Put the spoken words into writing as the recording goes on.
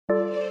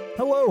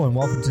Hello and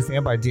welcome to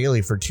Fanbyte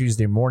Daily for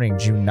Tuesday morning,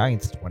 June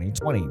 9th,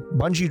 2020.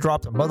 Bungie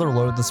dropped a mother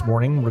load this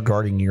morning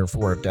regarding Year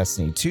 4 of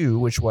Destiny 2,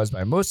 which was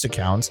by most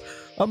accounts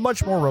a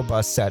much more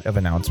robust set of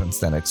announcements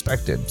than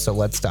expected, so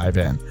let's dive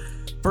in.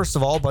 First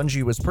of all,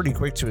 Bungie was pretty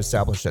quick to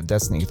establish that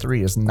Destiny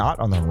 3 is not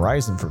on the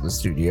horizon for the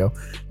studio.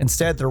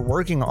 Instead, they're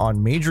working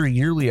on major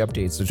yearly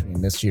updates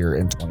between this year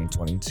and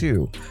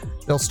 2022.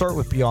 They'll start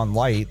with Beyond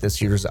Light,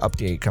 this year's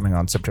update coming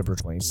on September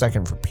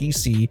 22nd for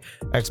PC,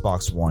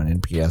 Xbox One,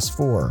 and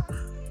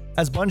PS4.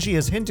 As Bungie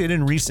has hinted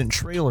in recent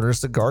trailers,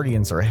 the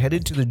Guardians are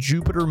headed to the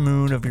Jupiter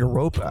moon of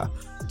Europa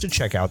to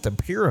check out the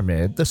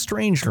pyramid the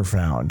Stranger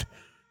found.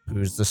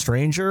 Who's the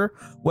Stranger?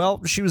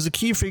 Well, she was a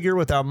key figure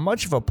without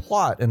much of a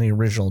plot in the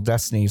original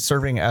Destiny,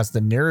 serving as the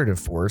narrative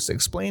force,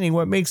 explaining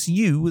what makes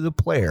you, the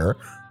player,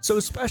 so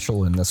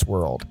special in this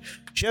world.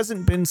 She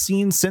hasn't been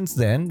seen since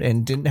then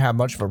and didn't have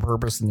much of a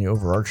purpose in the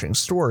overarching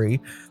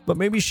story, but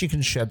maybe she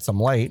can shed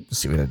some light,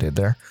 see what I did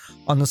there,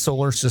 on the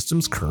solar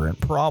system's current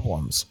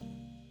problems.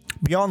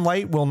 Beyond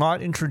Light will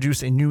not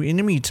introduce a new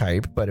enemy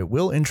type, but it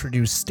will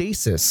introduce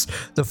Stasis,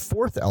 the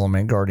fourth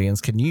element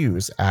Guardians can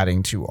use,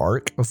 adding to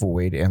Arc,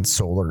 Void, and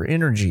Solar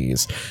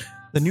energies.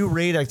 The new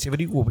raid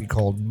activity will be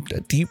called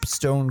Deep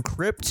Stone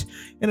Crypt,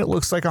 and it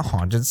looks like a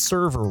haunted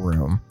server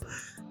room.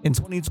 In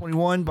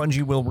 2021,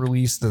 Bungie will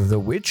release the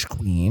Witch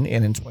Queen,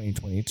 and in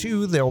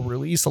 2022, they'll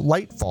release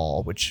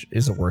Lightfall, which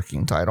is a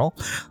working title,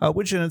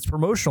 which in its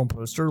promotional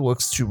poster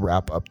looks to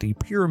wrap up the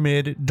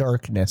Pyramid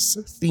Darkness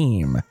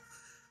theme.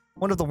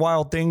 One of the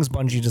wild things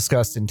Bungie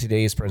discussed in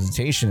today's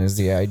presentation is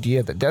the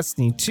idea that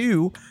Destiny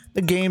 2,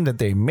 the game that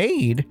they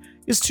made,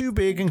 is too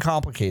big and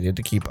complicated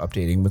to keep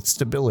updating with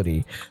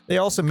stability. They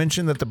also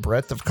mentioned that the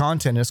breadth of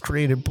content has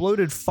created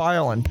bloated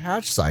file and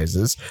patch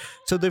sizes,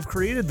 so they've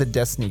created the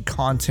Destiny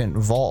Content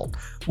Vault.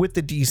 With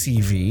the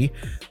DCV,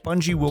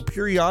 Bungie will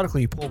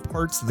periodically pull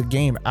parts of the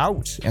game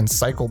out and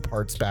cycle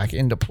parts back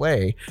into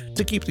play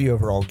to keep the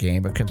overall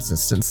game a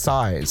consistent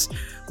size.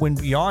 When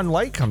Beyond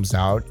Light comes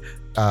out,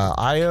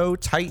 Io,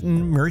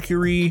 Titan,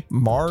 Mercury,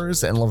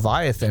 Mars, and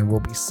Leviathan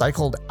will be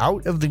cycled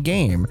out of the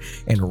game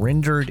and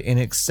rendered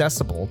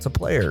inaccessible to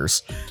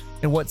players.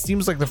 In what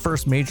seems like the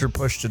first major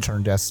push to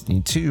turn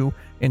Destiny 2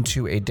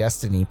 into a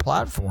Destiny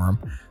platform,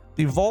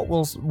 the Vault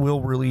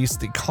will release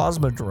the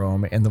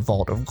Cosmodrome and the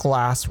Vault of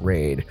Glass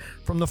raid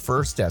from the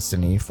first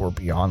Destiny for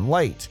Beyond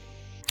Light.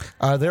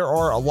 There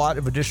are a lot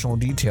of additional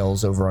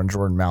details over on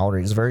Jordan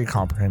Mallory's very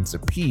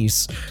comprehensive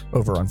piece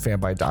over on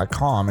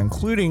fanbyte.com,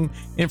 including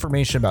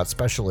information about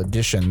special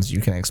editions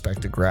you can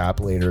expect to grab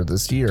later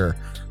this year.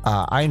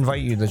 I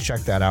invite you to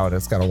check that out.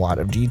 It's got a lot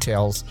of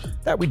details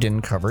that we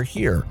didn't cover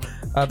here.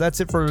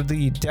 That's it for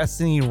the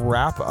Destiny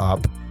wrap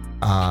up.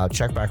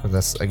 Check back with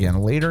us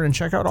again later and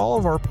check out all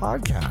of our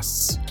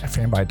podcasts at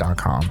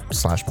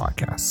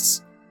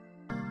fanbyte.com/podcasts.